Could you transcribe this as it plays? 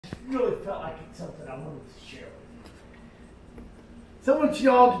really felt like it's something I wanted to share with you. So I want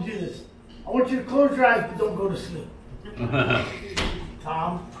you all to do this. I want you to close your eyes, but don't go to sleep.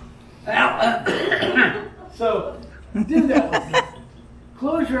 Tom? So, do that with me.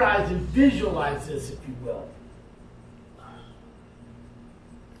 Close your eyes and visualize this, if you will.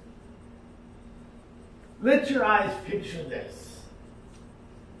 Let your eyes picture this.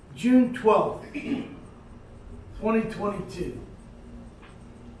 June 12th, 2022,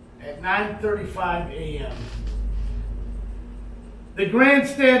 at 9:35 a.m. The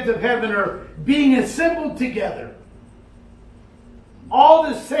grandstands of heaven are being assembled together. All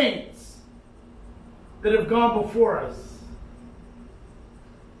the saints that have gone before us,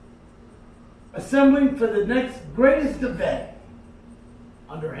 assembling for the next greatest event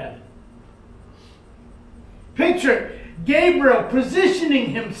under heaven. Picture Gabriel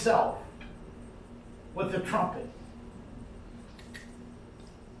positioning himself with a trumpet.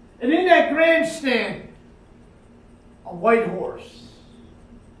 And in that grandstand, a white horse,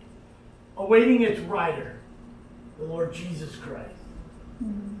 awaiting its rider, the Lord Jesus Christ.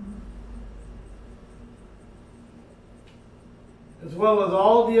 As well as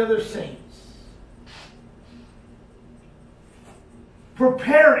all the other saints,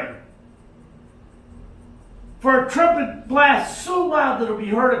 preparing for a trumpet blast so loud that it will be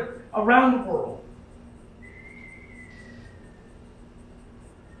heard around the world.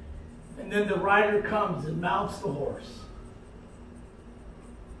 And then the rider comes and mounts the horse.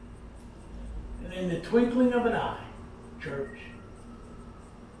 And in the twinkling of an eye, church,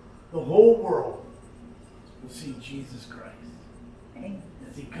 the whole world will see Jesus Christ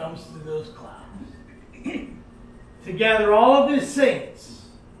as he comes through those clouds to gather all of his saints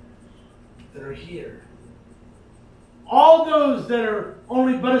that are here. All those that are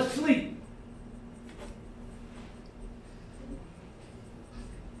only but asleep.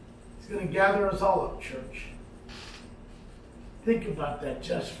 He's going to gather us all up, church. Think about that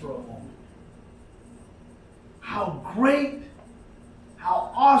just for a moment. How great,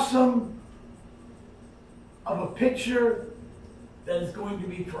 how awesome of a picture that is going to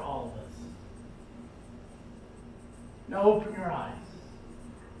be for all of us. Now open your eyes.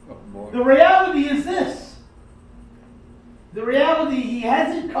 The reality is this. The reality, he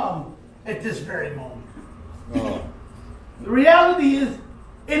hasn't come at this very moment. Oh. The reality is,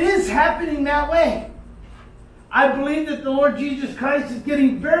 it is happening that way. I believe that the Lord Jesus Christ is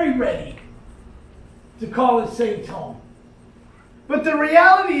getting very ready to call his saints home. But the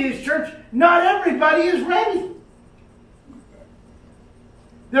reality is, church, not everybody is ready.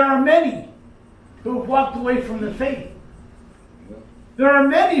 There are many who have walked away from the faith. There are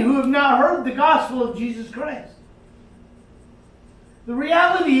many who have not heard the gospel of Jesus Christ. The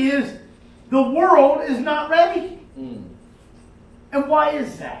reality is, the world is not ready. And why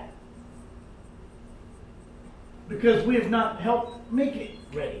is that? Because we have not helped make it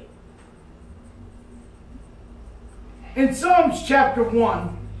ready. In Psalms chapter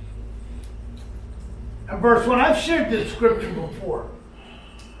 1 and verse 1, I've shared this scripture before.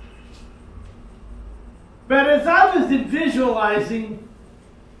 But as I was visualizing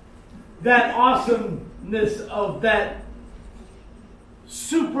that awesomeness of that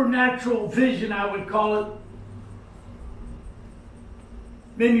supernatural vision, I would call it,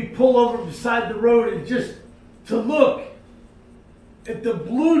 made me pull over beside the road and just to look at the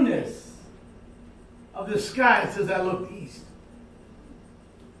blueness of the skies as I looked east.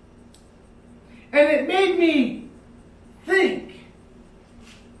 And it made me think,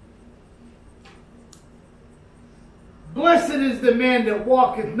 blessed is the man that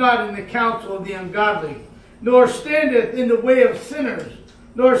walketh not in the counsel of the ungodly, nor standeth in the way of sinners,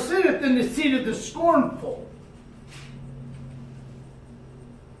 nor sitteth in the seat of the scornful.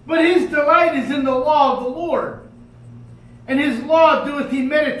 But his delight is in the law of the Lord, and his law doeth he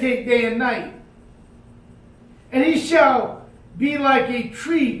meditate day and night. And he shall be like a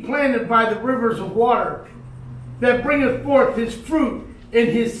tree planted by the rivers of water, that bringeth forth his fruit in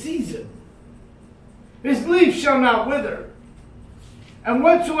his season. His leaf shall not wither, and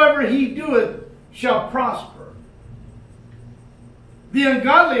whatsoever he doeth shall prosper. The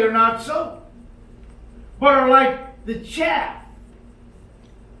ungodly are not so, but are like the chaff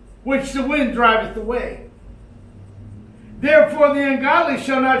which the wind driveth away. Therefore the ungodly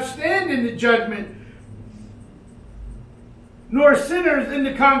shall not stand in the judgment, nor sinners in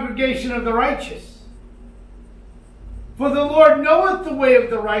the congregation of the righteous. For the Lord knoweth the way of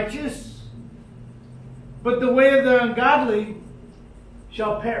the righteous, but the way of the ungodly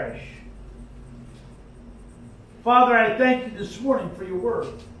shall perish. Father, I thank you this morning for your word.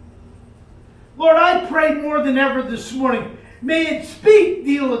 Lord, I pray more than ever this morning May it speak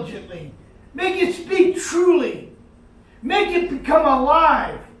diligently. Make it speak truly. Make it become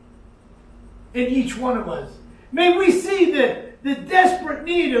alive in each one of us. May we see the desperate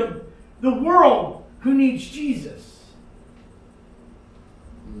need of the world who needs Jesus.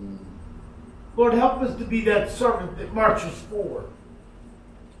 Lord, help us to be that servant that marches forward,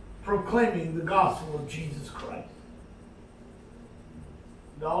 proclaiming the gospel of Jesus Christ.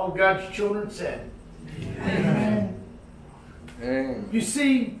 And all God's children said, Amen. Amen. You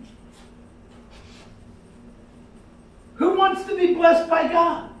see, who wants to be blessed by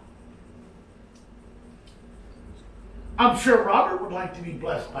God? I'm sure Robert would like to be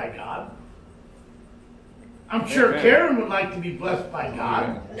blessed by God. I'm sure Karen would like to be blessed by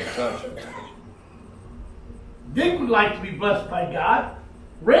God. Dick would like to be blessed by God.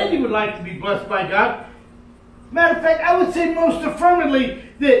 Randy would like to be blessed by God. Matter of fact, I would say most affirmatively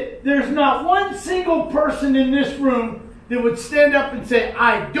that there's not one single person in this room that would stand up and say,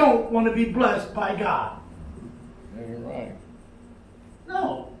 I don't want to be blessed by God. Yeah, you're right.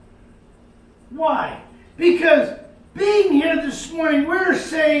 No. Why? Because being here this morning, we're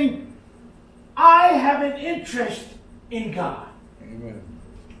saying, I have an interest in God. Amen.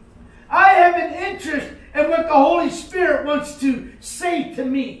 I have an interest in what the Holy Spirit wants to say to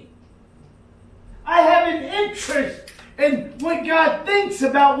me. I have an interest in what God thinks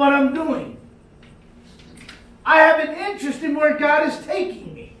about what I'm doing. I have an interest in where God is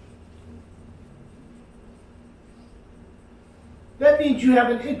taking me. That means you have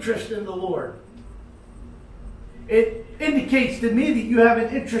an interest in the Lord. It indicates to me that you have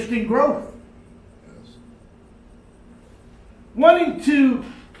an interest in growth. Yes. Wanting to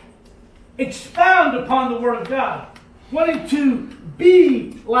expound upon the Word of God. Wanting to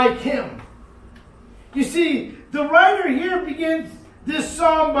be like Him. You see, the writer here begins this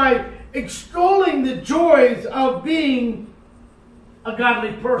psalm by extolling the joys of being a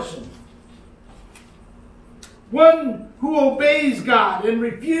godly person. One who obeys God and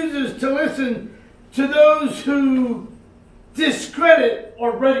refuses to listen to those who discredit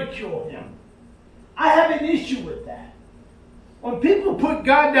or ridicule Him. I have an issue with that. When people put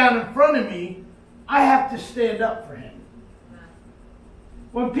God down in front of me, I have to stand up for Him.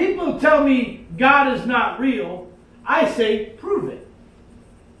 When people tell me God is not real, I say, prove it.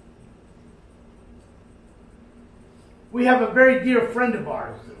 We have a very dear friend of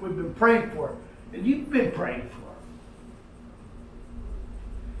ours that we've been praying for, and you've been praying for.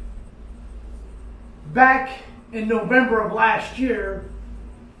 Back in November of last year,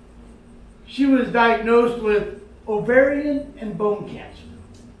 she was diagnosed with ovarian and bone cancer.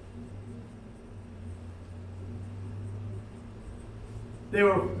 They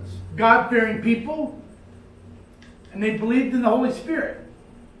were God-fearing people, and they believed in the Holy Spirit.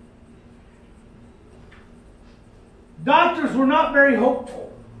 Doctors were not very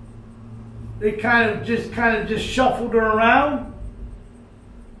hopeful. They kind of just shuffled her around.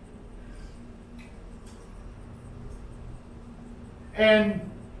 And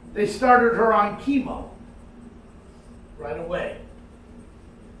they started her on chemo right away.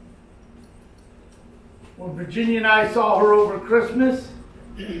 When Virginia and I saw her over Christmas,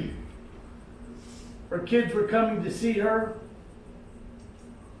 her kids were coming to see her,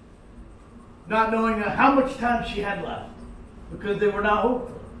 not knowing how much time she had left, because they were not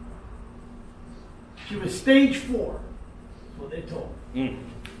hopeful. She was stage 4, that's what they told her.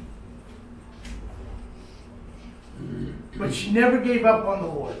 But she never gave up on the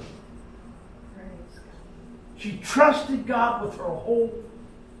Lord. She trusted God with her whole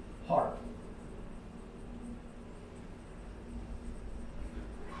heart.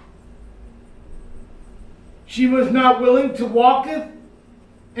 She was not willing to walketh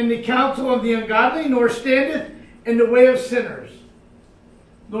in the counsel of the ungodly, nor standeth in the way of sinners,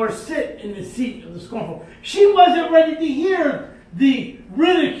 nor sit in the seat of the scornful. She wasn't ready to hear the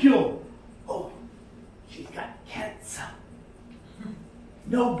ridicule. Oh, she's got cancer.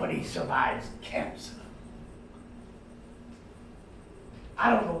 Nobody survives cancer. I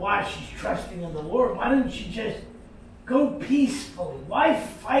don't know why she's trusting in the Lord. Why didn't she just go peacefully? Why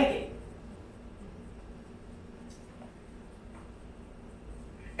fight it?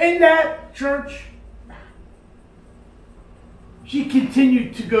 In that church, she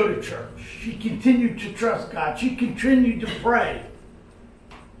continued to go to church. She continued to trust God. She continued to pray.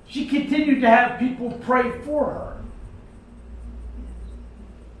 She continued to have people pray for her.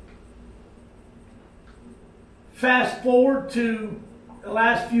 Fast forward to the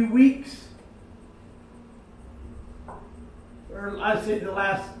last few weeks, or I'd say the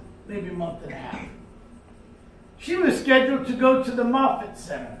last maybe month and a half. She was scheduled to go to the Moffitt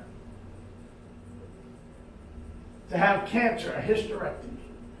Center to have cancer, a hysterectomy.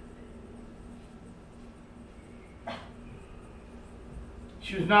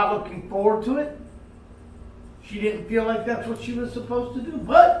 She was not looking forward to it. She didn't feel like that's what she was supposed to do.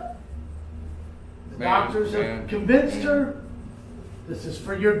 But the doctors have convinced her, this is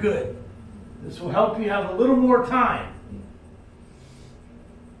for your good. This will help you have a little more time.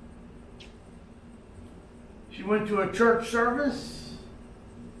 She went to a church service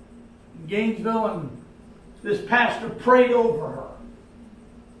in Gainesville, and this pastor prayed over her.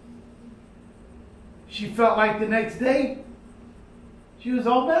 She felt like the next day she was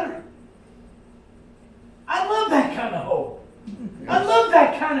all better. I love that kind of hope. I love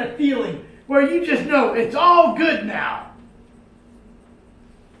that kind of feeling where you just know it's all good now.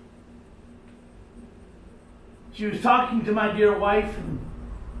 She was talking to my dear wife, and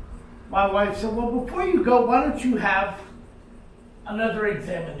my wife said, well, before you go, why don't you have another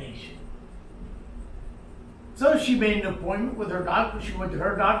examination? So she made an appointment with her doctor. She went to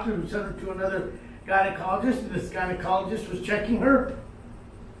her doctor, who sent her to another gynecologist, and this gynecologist was checking her.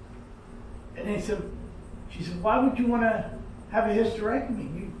 And she said, why would you want to have a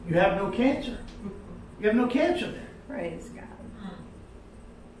hysterectomy? You have no cancer. You have no cancer there. Praise God.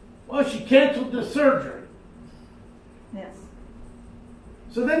 Well, she canceled the surgery. Yes.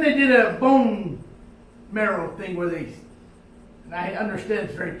 So then they did a bone marrow thing where they, and I understand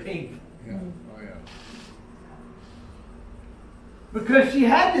it's very painful. Yeah. Oh, yeah. Because she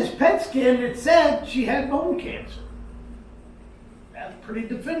had this PET scan that said she had bone cancer. That's pretty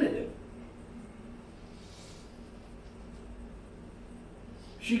definitive.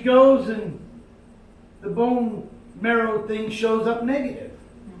 She goes and the bone marrow thing shows up negative.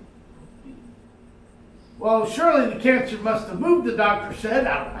 Well, surely the cancer must have moved, the doctor said.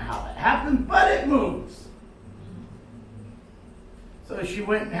 I don't know how that happened, but it moves. So she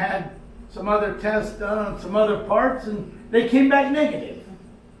went and had some other tests done on some other parts, and they came back negative.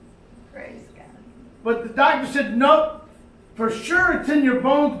 Praise God. But the doctor said, nope, for sure it's in your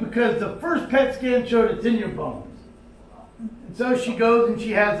bones because the first PET scan showed it's in your bones. And so she goes and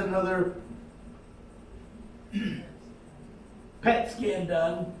she has another PET scan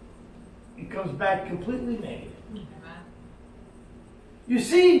done. It comes back completely negative. You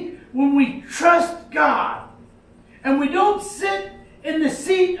see, when we trust God and we don't sit in the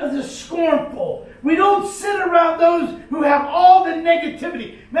seat of the scornful, we don't sit around those who have all the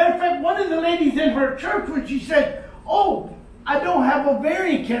negativity. Matter of fact, one of the ladies in her church, when she said, oh, I don't have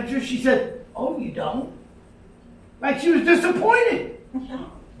ovarian cancer, she said, oh, you don't? Like she was disappointed.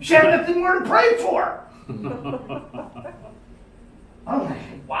 She had nothing more to pray for. I'm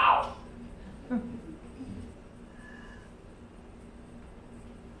like, wow.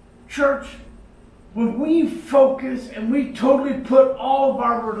 Church, when we focus and we totally put all of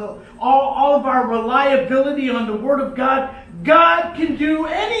our reliability on the Word of God, God can do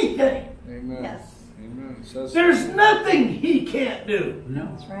anything. Amen. Yes. Amen. There's nothing He can't do. No.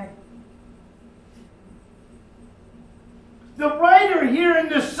 That's right. The writer here in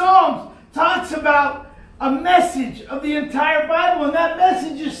the Psalms talks about a message of the entire Bible, and that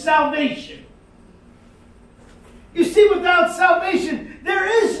message is salvation. You see, without salvation, there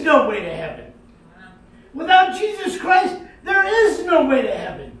is no way to heaven. Without Jesus Christ, there is no way to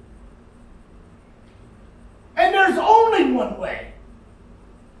heaven. And there's only one way.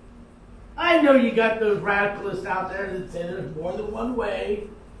 I know you got those radicalists out there that say there's more than one way,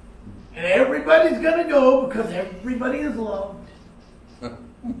 and everybody's going to go because everybody is loved.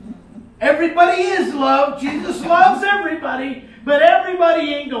 Everybody is loved. Jesus loves everybody, but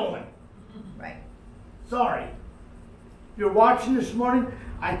everybody ain't going. Right. Sorry. If you're watching this morning,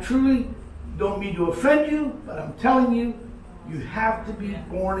 I truly don't mean to offend you, but I'm telling you, you have to be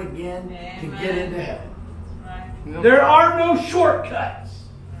born again to get into heaven. Right. There are no shortcuts.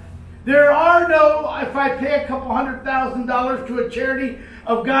 There are no, if I pay a couple $100,000 to a charity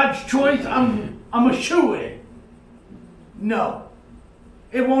of God's choice, I'm a shoo-in. No.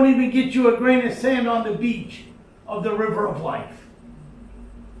 It won't even get you a grain of sand on the beach of the river of life.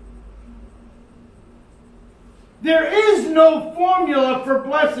 There is no formula for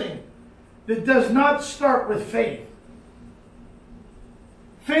blessing that does not start with faith.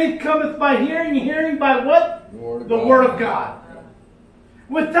 Faith cometh by hearing, and hearing by what? The Word of God.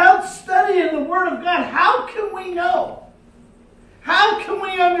 Without studying the Word of God, how can we know? How can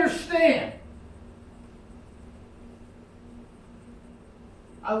we understand?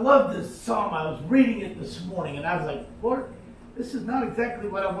 I love this psalm. I was reading it this morning, and I was like, Lord, this is not exactly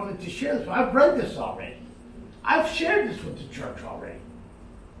what I wanted to share this with. I've read this already. I've shared this with the church already.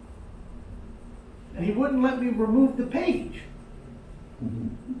 And He wouldn't let me remove the page.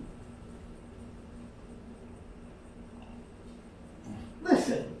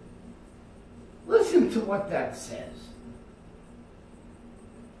 Listen to what that says.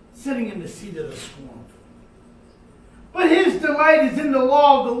 Sitting in the seat of the scornful. But his delight is in the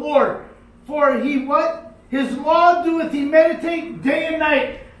law of the Lord. For he what? His law doeth he meditate day and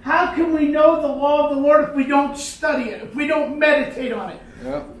night. How can we know the law of the Lord if we don't study it, if we don't meditate on it?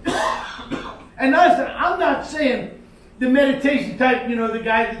 Yep. And listen, I'm not saying the meditation type, you know, the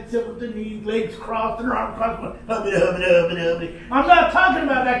guy that sits with the knees, legs crossed, and arms crossed, going, hubby, hubby, hubby, hubby. I'm not talking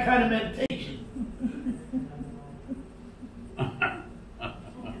about that kind of meditation.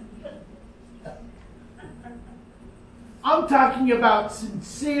 I'm talking about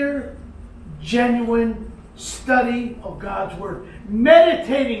sincere, genuine study of God's Word.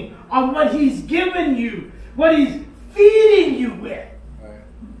 Meditating on what He's given you, what He's feeding you with. Right.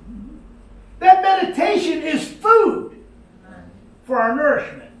 That meditation is food for our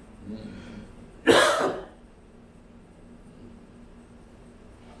nourishment.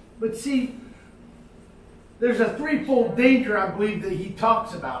 But see, there's a threefold danger, I believe, that he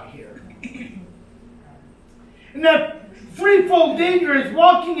talks about here. And that threefold danger is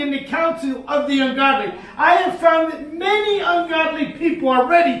walking in the counsel of the ungodly. I have found that many ungodly people are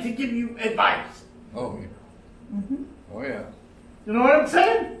ready to give you advice. Oh, yeah. Mm-hmm. Oh, yeah. You know what I'm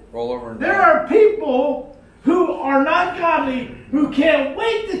saying? Roll over and There down. are people who are not godly who can't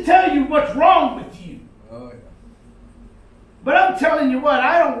wait to tell you what's wrong with you. Oh, yeah. But I'm telling you what,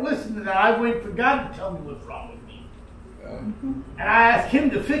 I don't listen to that. I wait for God to tell me what's wrong with me. Yeah. And I ask Him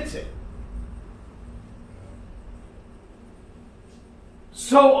to fix it.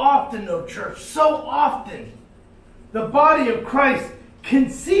 So often, though, church, so often, the body of Christ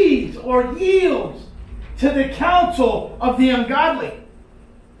concedes or yields to the counsel of the ungodly.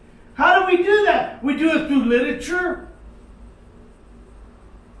 How do we do that? We do it through literature.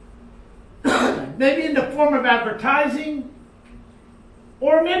 Maybe in the form of advertising.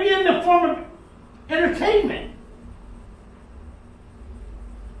 Or maybe in the form of entertainment.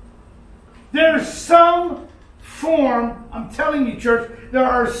 There's some form, I'm telling you, church, there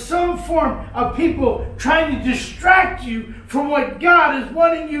are some form of people trying to distract you from what God is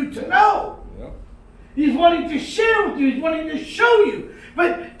wanting you to know. Yep. He's wanting to share with you. He's wanting to show you.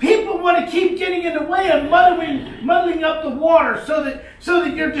 But people want to keep getting in the way and muddling up the water so that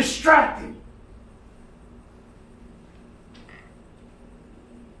you're distracted.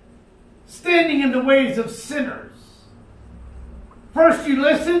 Standing in the ways of sinners. First you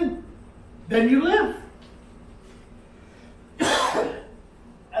listen, then you live.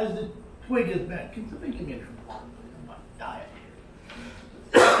 As the twig is bent. Can somebody give me a drink of water? I'm about to die.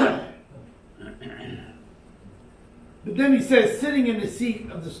 But then he says, sitting in the seat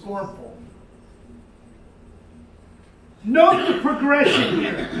of the scornful. Note the progression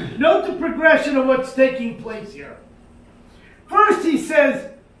here. Note the progression of what's taking place here. First he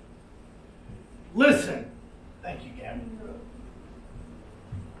says, listen. Thank you, Gavin.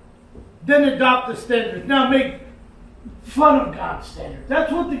 Then adopt the standards. Now make fun of God's standards.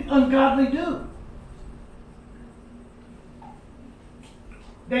 That's what the ungodly do.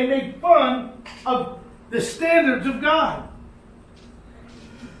 They make fun of the standards of God.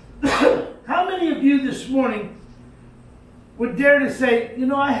 How many of you this morning would dare to say, you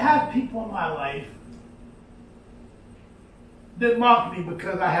know, I have people in my life that mock me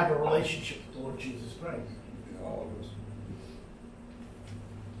because I have a relationship with the Lord Jesus Christ? All of us.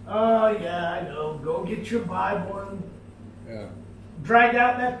 Oh, yeah, I know. Go get your Bible and drag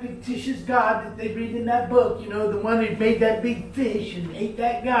out that fictitious God that they read in that book. You know, the one that made that big fish and ate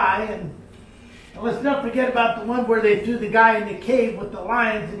that guy. And let's not forget about the one where they threw the guy in the cave with the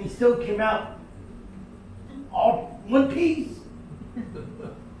lions and he still came out all one piece.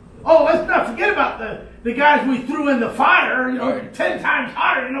 Oh, let's not forget about the guys we threw in the fire, you know, 10 times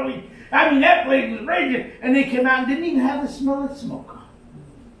hotter. You know, that blade was raging and they came out and didn't even have the smell of smoke on.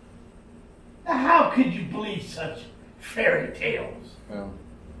 Now, how could you believe such fairy tales? Yeah.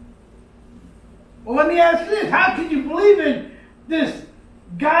 Well, let me ask this. How could you believe in this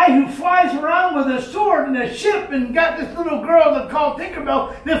guy who flies around with a sword and a ship and got this little girl that called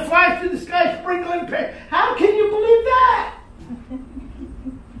Tinkerbell that flies through the sky sprinkling paint? How can you believe that?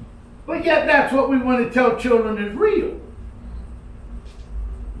 But yet that's what we want to tell children is real.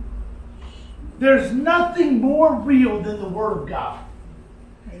 There's nothing more real than the Word of God.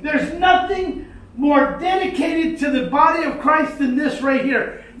 There's nothing more dedicated to the body of Christ than this right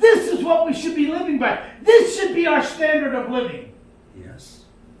here. This is what we should be living by. This should be our standard of living. Yes.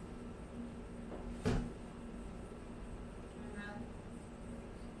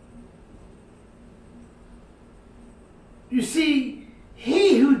 You see,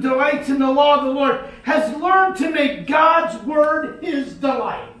 he who delights in the law of the Lord, has learned to make God's word his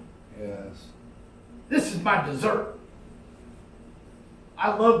delight. Yes. This is my dessert.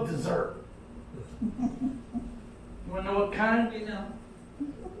 I love dessert. You want to know what kind? You know.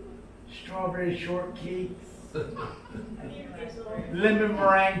 Strawberry shortcakes, lemon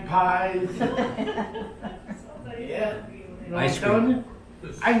meringue pies. Yeah. You know Ice what I'm telling cream.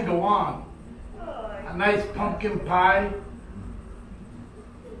 you? I can go on. A nice pumpkin pie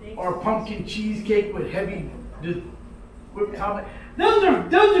or a pumpkin cheesecake with heavy whipped topping. Those are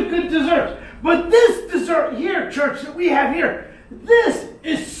good desserts. But this dessert here, church, that we have here, this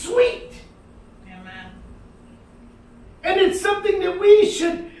is sweet. Amen. And it's something that we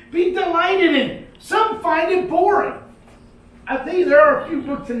should be delighted in. Some find it boring. I think there are a few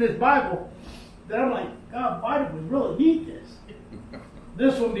books in this Bible that I'm like, God, why do we really need this?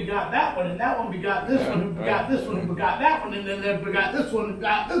 This one begot that one, and that one begot this one, who begot this one, who begot that one, and then they begot this one, who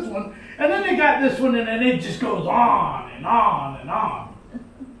begot this one, and then they got this one, and then it just goes on and on and on.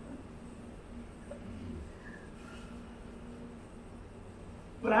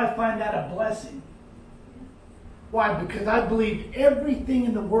 But I find that a blessing. Why? Because I believe everything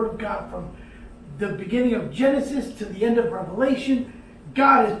in the Word of God, from the beginning of Genesis to the end of Revelation,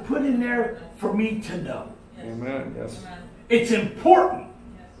 God has put in there for me to know. Yes. Amen. Yes. Amen. It's important.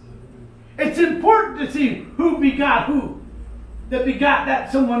 Yes. It's important to see who begot who. That begot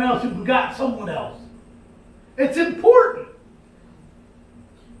that someone else who begot someone else. It's important.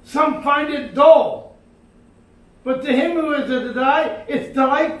 Some find it dull. But to him who is a delight, it's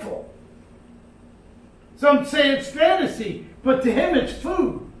delightful. Some say it's fantasy, but to him it's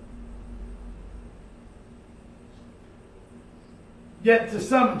food. Yet to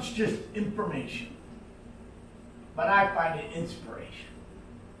some it's just information. But I find it inspiration.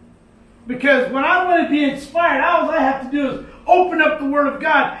 Because when I want to be inspired, all I have to do is open up the Word of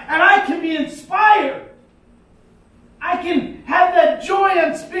God, and I can be inspired. I can have that joy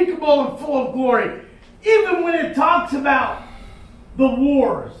unspeakable and full of glory. Even when it talks about the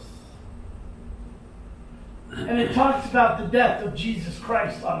wars. And it talks about the death of Jesus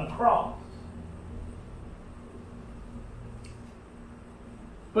Christ on the cross.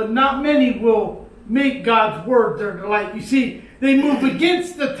 But not many will make God's word their delight. You see, they move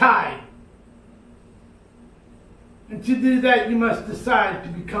against the tide. And to do that, you must decide to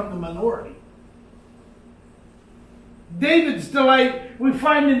become the minority. David's delight, we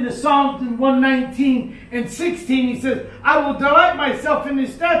find in the Psalms in 119 and 16, he says, I will delight myself in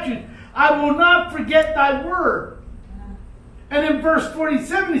his statutes. I will not forget thy word. And in verse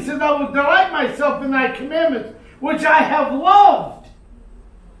 47, he says, I will delight myself in thy commandments, which I have loved.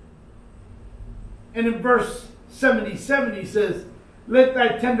 And in verse 77, he says, let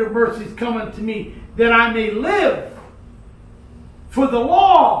thy tender mercies come unto me, that I may live. For the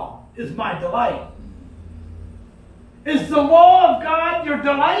law is my delight. Is the law of God your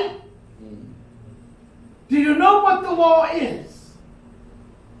delight? Do you know what the law is?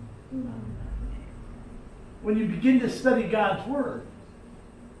 When you begin to study God's Word,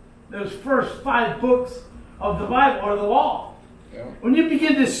 those first 5 books of the Bible are the law. Yeah. When you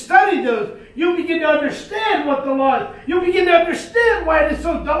begin to study those, you'll begin to understand what the law is. You'll begin to understand why it is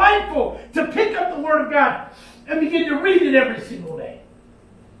so delightful to pick up the Word of God and begin to read it every single day.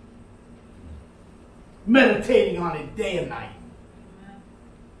 Meditating on it day and night.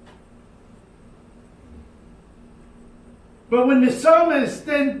 But when the psalmist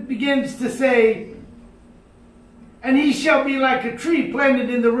then begins to say, and he shall be like a tree planted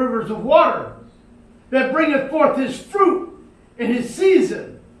in the rivers of water, that bringeth forth his fruit in his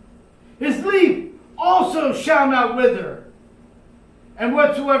season. His leaf also shall not wither, and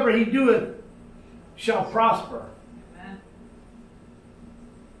whatsoever he doeth shall prosper.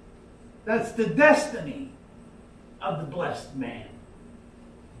 That's the destiny of the blessed man.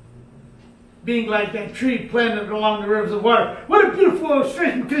 Being like that tree planted along the rivers of water. What a beautiful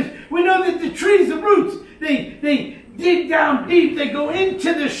illustration, because we know that the trees, the roots, they dig down deep. They go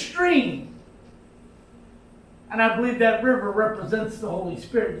into the stream. And I believe that river represents the Holy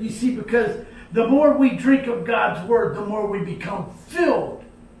Spirit. You see, because the more we drink of God's Word, the more we become filled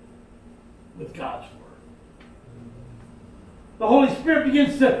with God's Word. The Holy Spirit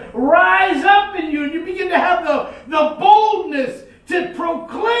begins to rise up in you, and you begin to have the boldness to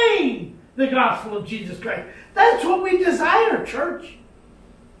proclaim the gospel of Jesus Christ. That's what we desire, church.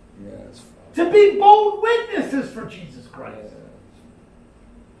 Yes. To be bold witnesses for Jesus Christ.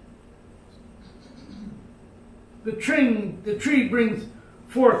 Yes. The tree brings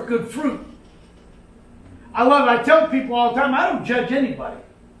forth good fruit. I love it. I tell people all the time, I don't judge anybody.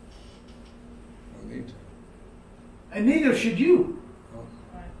 No need to. And neither should you.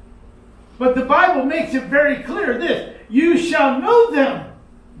 But the Bible makes it very clear this: you shall know them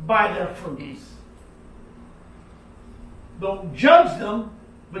by their fruits. Don't judge them,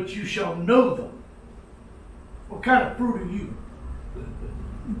 but you shall know them. What kind of fruit are you?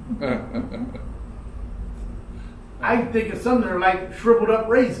 I can think of some that are like shriveled up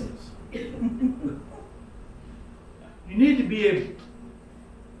raisins. You need to be a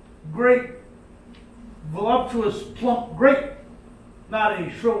great, voluptuous, plump grape, not a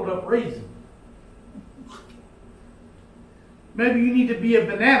shriveled up raisin. Maybe you need to be a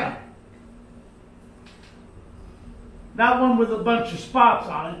banana. Not one with a bunch of spots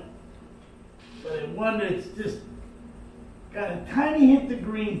on it, but one that's just got a tiny hint of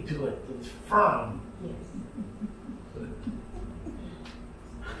green to it, that's firm. Yes.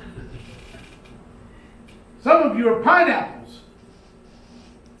 Some of you are pineapples.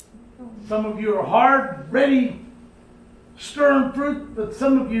 Some of you are hard, ready, stern fruit, but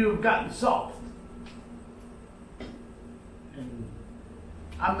some of you have gotten soft. And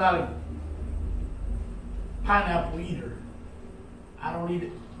I'm not a pineapple eater. I don't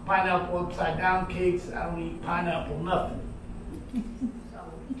eat pineapple upside down cakes. I don't eat pineapple nothing.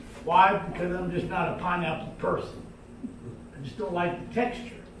 Why? Because I'm just not a pineapple person. I just don't like the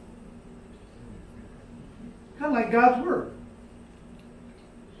texture. Kind of like God's Word.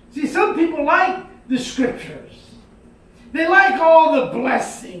 See, some people like the Scriptures. They like all the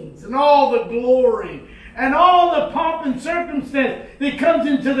blessings and all the glory and all the pomp and circumstance that comes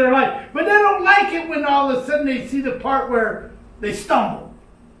into their life. But they don't like it when all of a sudden they see the part where they stumble.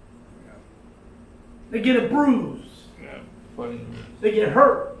 They get a bruise. They get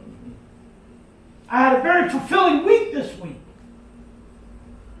hurt. I had a very fulfilling week this week.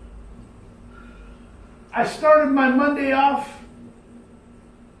 I started my Monday off.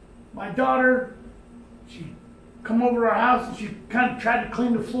 My daughter, she come over to our house and she kind of tried to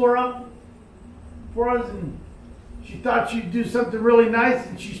clean the floor up for us, and she thought she'd do something really nice,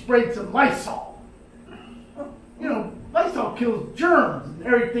 and she sprayed some Lysol. You know, Lysol kills germs and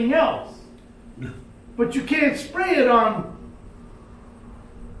everything else. But you can't spray it on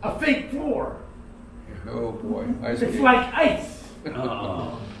a fake floor. Oh boy. It's like ice. Oh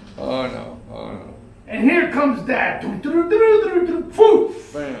no. Oh no. And here comes Dad.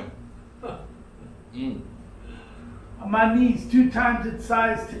 Poof! Bam. On my knees 2 times its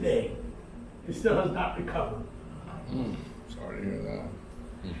size today. It still has not recovered. Sorry to hear that.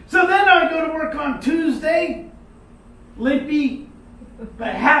 So then I go to work on Tuesday, limpy,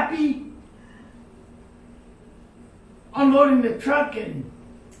 but happy, unloading the truck, and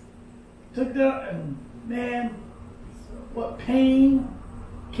took the, and man, what pain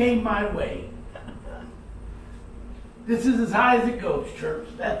came my way. This is as high as it goes, church.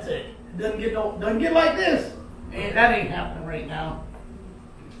 That's it. It doesn't get like this. And that ain't happening right now.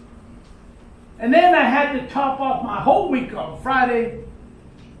 And then I had to top off my whole week on Friday.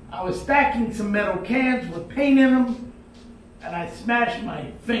 I was stacking some metal cans with paint in them, and I smashed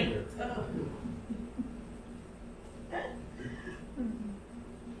my finger.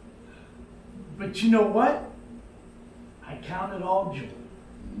 But you know what? I count it all joy.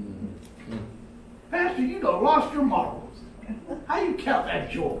 Pastor, you done lost your marbles. How you count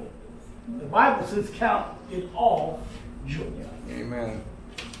that joy? The Bible says count it all joy. Amen.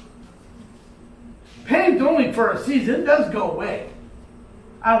 Pain's only for a season. It does go away.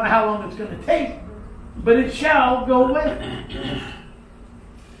 I don't know how long it's going to take, but it shall go away.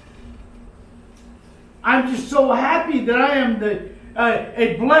 I'm just so happy that I am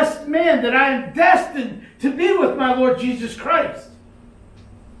a blessed man, that I am destined to be with my Lord Jesus Christ.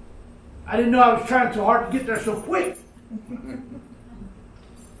 I didn't know I was trying so hard to get there so quick.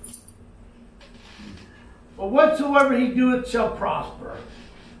 But whatsoever he doeth shall prosper.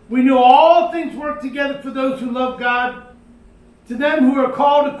 We know all things work together for those who love God, to them who are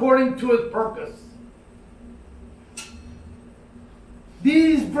called according to his purpose.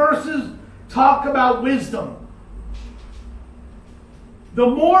 These verses talk about wisdom. The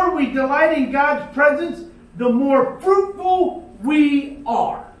more we delight in God's presence, the more fruitful we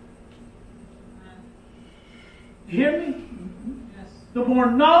are. You hear me? Yes. The more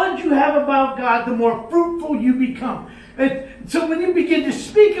knowledge you have about God, the more fruitful you become. And so when you begin to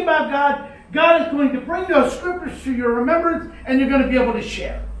speak about God, God is going to bring those scriptures to your remembrance, and you're going to be able to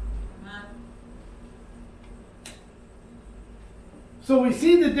share. So we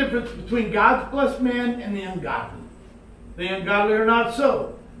see the difference between God's blessed man and the ungodly. The ungodly are not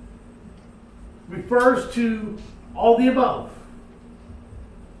so. Refers to all the above.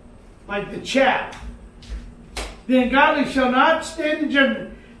 Like the chaff. The ungodly shall not stand in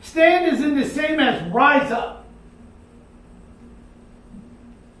judgment. Stand is in the same as rise up.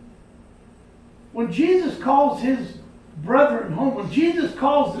 when Jesus calls his brethren home, when Jesus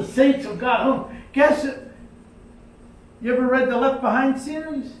calls the saints of God home, guess it. You ever read the Left Behind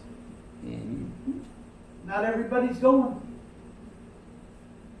series? Mm-hmm. Not everybody's going.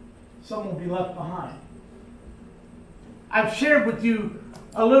 Some will be left behind. I've shared with you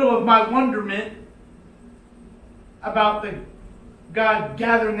a little of my wonderment about God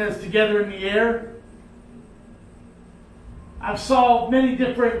gathering us together in the air. I've saw many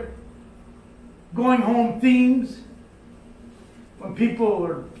different going home themes when people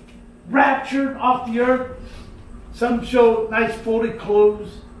are raptured off the earth. Some show nice folded clothes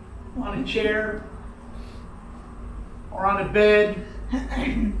on a chair or on a bed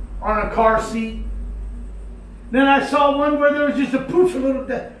or on a car seat. Then I saw one where there was just a poof, a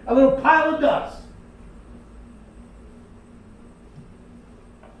little pile of dust.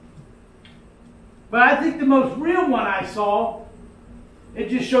 But I think the most real one I saw, it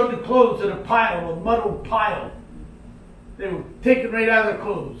just showed the clothes in a pile, a muddled pile. They were taken right out of their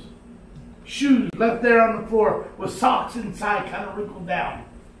clothes. Shoes left there on the floor with socks inside kind of wrinkled down.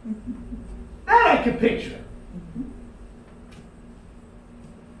 That I can picture.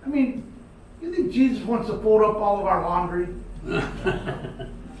 I mean, you think Jesus wants to fold up all of our laundry? You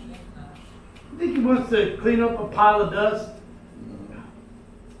think he wants to clean up a pile of dust?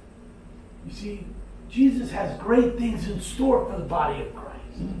 You see, Jesus has great things in store for the body of Christ.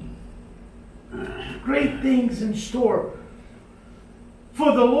 Great things in store.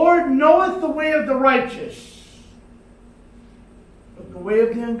 For the Lord knoweth the way of the righteous, but the way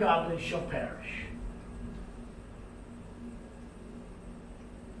of the ungodly shall perish.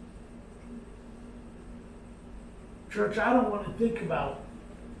 Church, I don't want to think about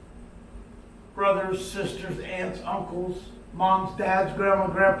brothers, sisters, aunts, uncles, moms, dads, grandma,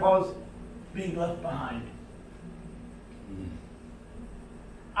 grandpas being left behind.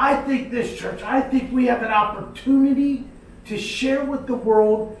 I think this church, I think we have an opportunity to share with the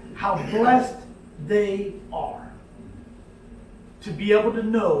world how blessed they are. To be able to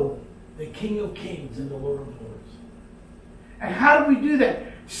know the King of Kings and the Lord of Lords. And how do we do that?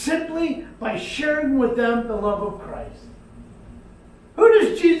 Simply by sharing with them the love of Christ. Who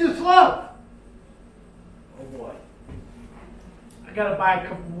does Jesus love? Oh boy. I got to buy a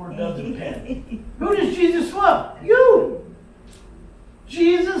couple more dozen pens. Who does Jesus love? You.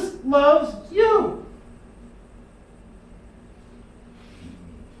 Jesus loves you.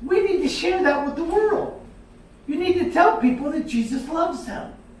 We need to share that with the world. You need to tell people that Jesus loves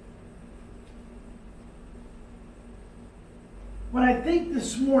them. When I think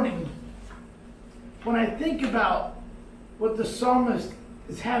this morning, when I think about what the psalmist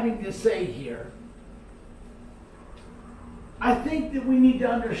is having to say here, I think that we need to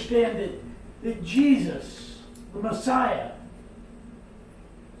understand that Jesus, the Messiah,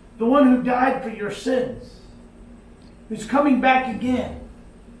 the one who died for your sins, who's coming back again,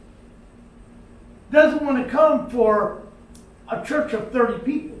 doesn't want to come for a church of 30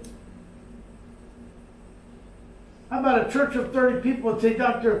 people. How about a church of 30 people? Let's say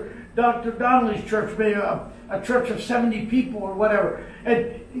Dr. Donnelly's church, maybe a church of 70 people or whatever.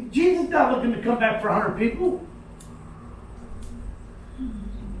 And Jesus is not looking to come back for 100 people.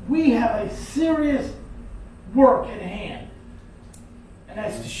 We have a serious work at hand. And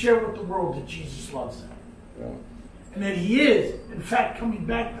that's to share with the world that Jesus loves them. Yeah. And that he is, in fact, coming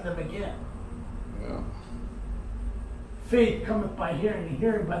back for them again. Yeah. Faith cometh by hearing, and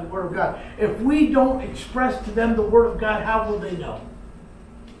hearing by the word of God. If we don't express to them the word of God, how will they know?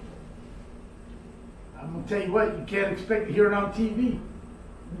 I'm going to tell you what, you can't expect to hear it on TV.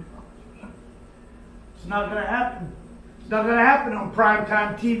 It's not going to happen. It's not going to happen on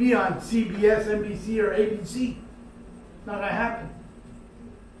primetime TV on CBS, NBC, or ABC. It's not going to happen.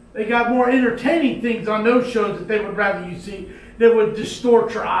 They got more entertaining things on those shows that they would rather you see that would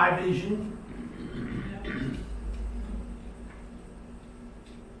distort your eye vision.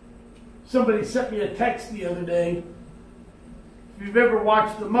 Somebody sent me a text the other day. If you've ever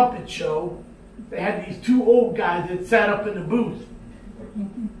watched The Muppet Show, they had these two old guys that sat up in the booth.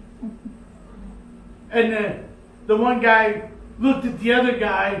 And the one guy looked at the other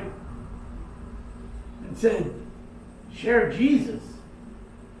guy and said, share Jesus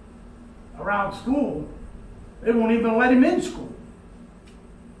around school. They won't even let him in school.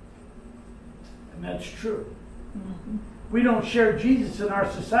 And that's true. Mm-hmm. We don't share Jesus in our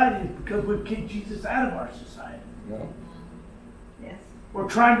society because we've kicked Jesus out of our society. Yeah. Yes. We're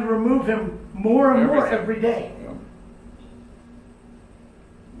trying to remove him more and more every day. Yeah.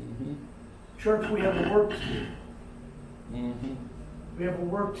 Mm-hmm. Church, we have a work to do. Mm-hmm. We have a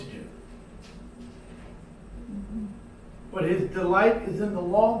work to do. Mm-hmm. But his delight is in the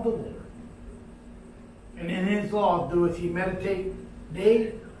law of the Lord. And in his law doeth he meditate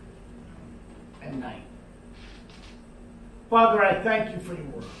day and night. Father, I thank you for your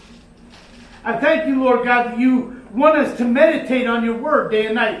word. I thank you, Lord God, that you want us to meditate on your word day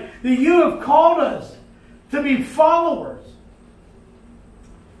and night. That you have called us to be followers.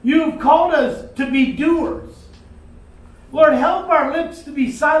 You have called us to be doers. Lord, help our lips to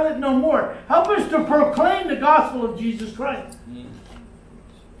be silent no more. Help us to proclaim the gospel of Jesus Christ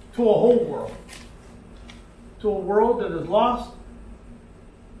to a whole world. To a world that is lost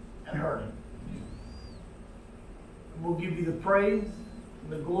and hurting. And we'll give you the praise,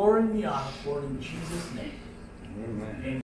 and the glory, and the honor for it in Jesus' name. Amen. Amen.